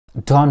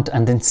don't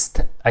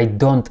understand. I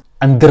don't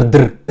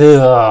under.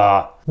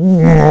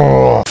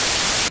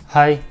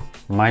 Hi,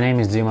 my name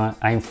is Dima.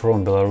 I'm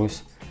from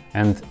Belarus,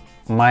 and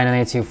my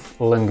native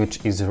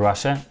language is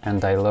Russia,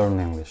 and I learn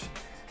English.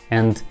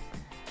 And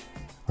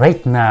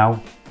right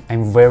now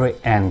I'm very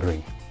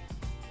angry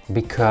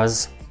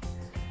because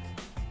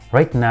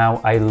right now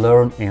I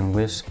learn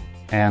English,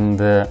 and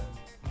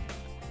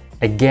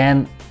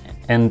again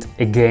and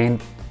again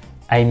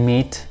I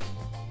meet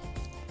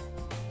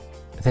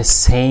the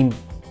same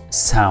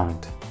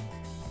sound,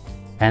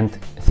 and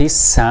this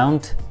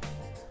sound,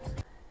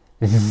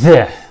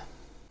 the,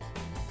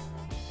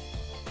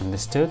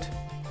 understood?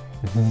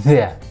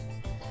 The.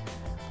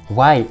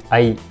 Why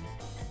I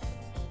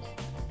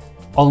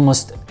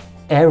almost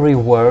every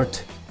word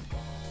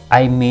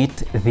I meet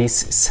this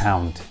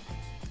sound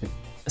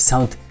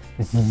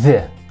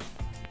the.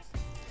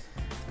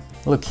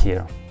 Look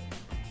here,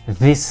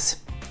 this,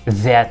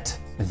 that,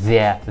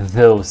 there,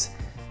 those,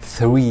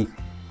 three,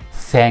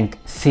 thank,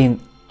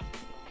 thin,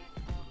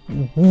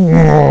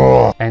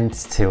 and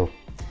still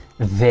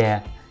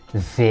there,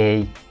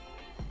 they,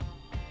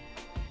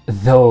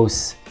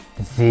 those,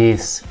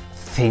 this,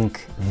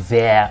 think,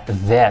 there,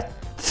 that.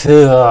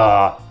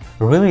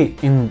 Really,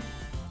 in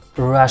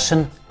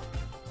Russian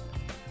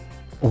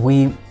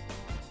we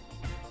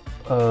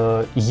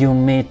you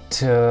meet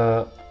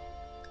the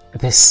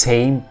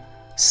same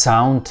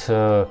sound,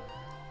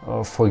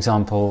 for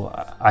example,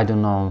 I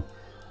don't know,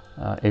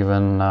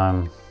 even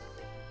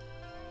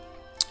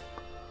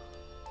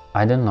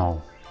I don't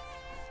know,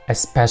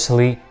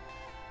 especially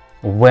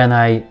when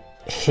I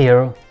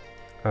hear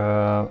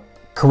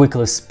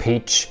quickly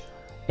speech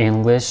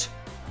English,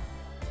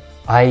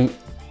 I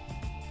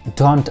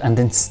don't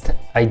understand.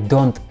 I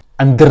don't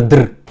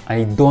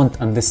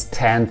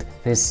understand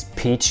this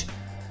speech,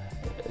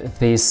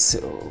 this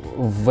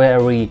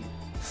very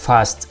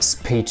fast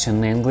speech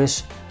in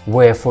English,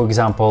 where, for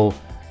example,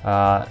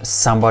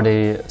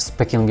 somebody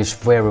speak English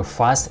very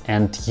fast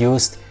and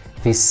used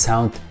this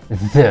sound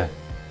the.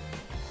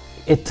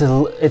 It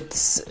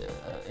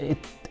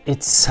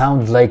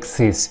sounds like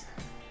this.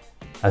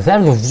 I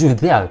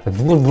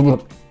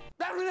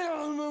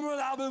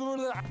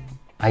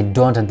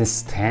don't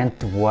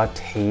understand what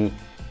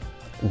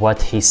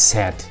he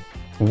said.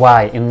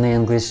 Why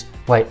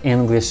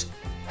English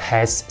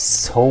has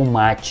so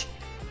much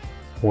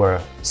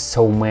or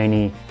so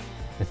many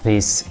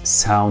this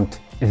sound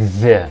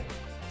the,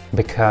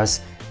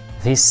 because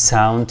this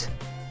sound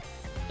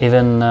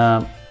even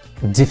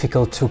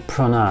difficult to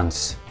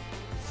pronounce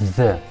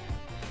the.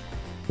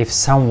 If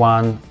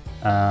someone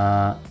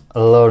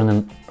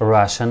learning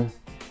Russian,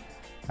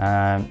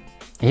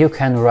 you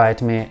can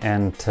write me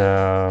and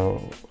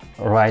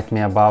write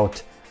me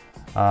about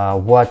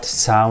what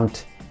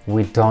sound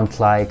we don't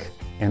like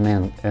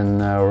in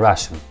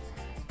Russian,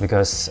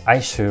 because I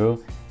sure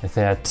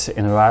that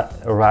in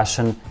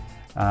Russian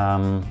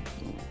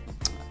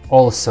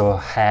also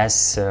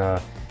has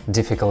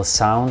difficult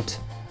sound,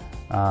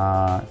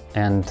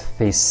 and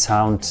this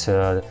sound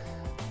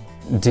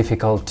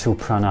difficult to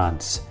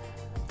pronounce,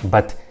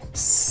 but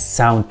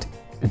sound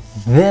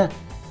the,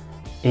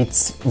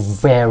 it's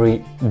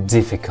very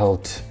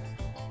difficult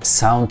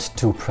sound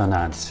to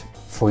pronounce,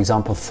 for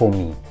example for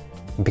me,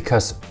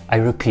 because I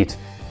repeat,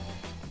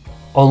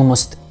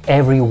 almost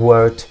every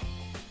word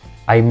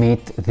I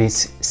meet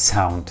this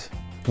sound.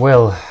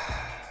 Well,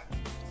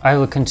 I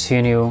will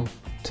continue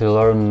to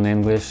learn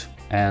English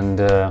and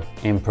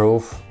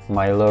improve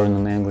my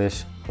learning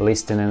English,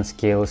 listening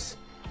skills,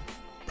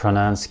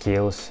 pronounce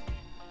skills,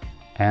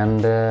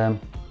 and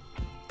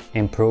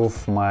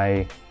improve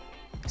my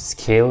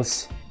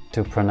skills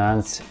to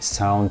pronounce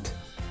sound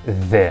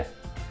the,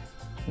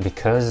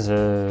 because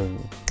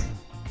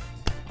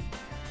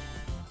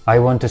I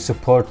want to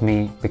support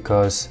me,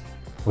 because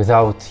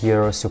without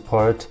your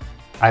support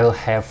I will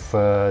have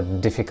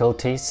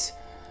difficulties,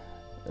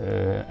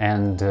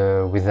 and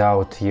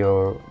without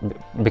your,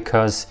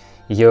 because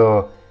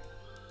your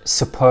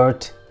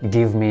support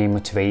give me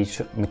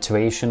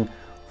motivation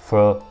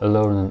for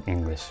learning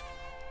English.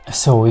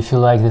 So if you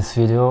like this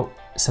video,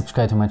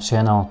 subscribe to my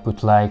channel,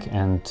 put like,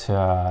 and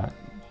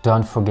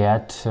don't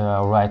forget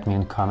write me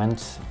in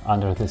comments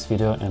under this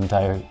video, and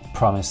I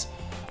promise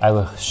I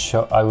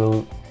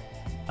will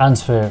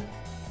answer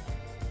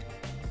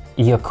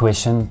your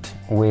question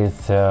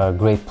with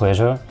great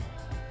pleasure.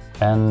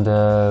 And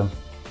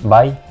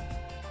bye.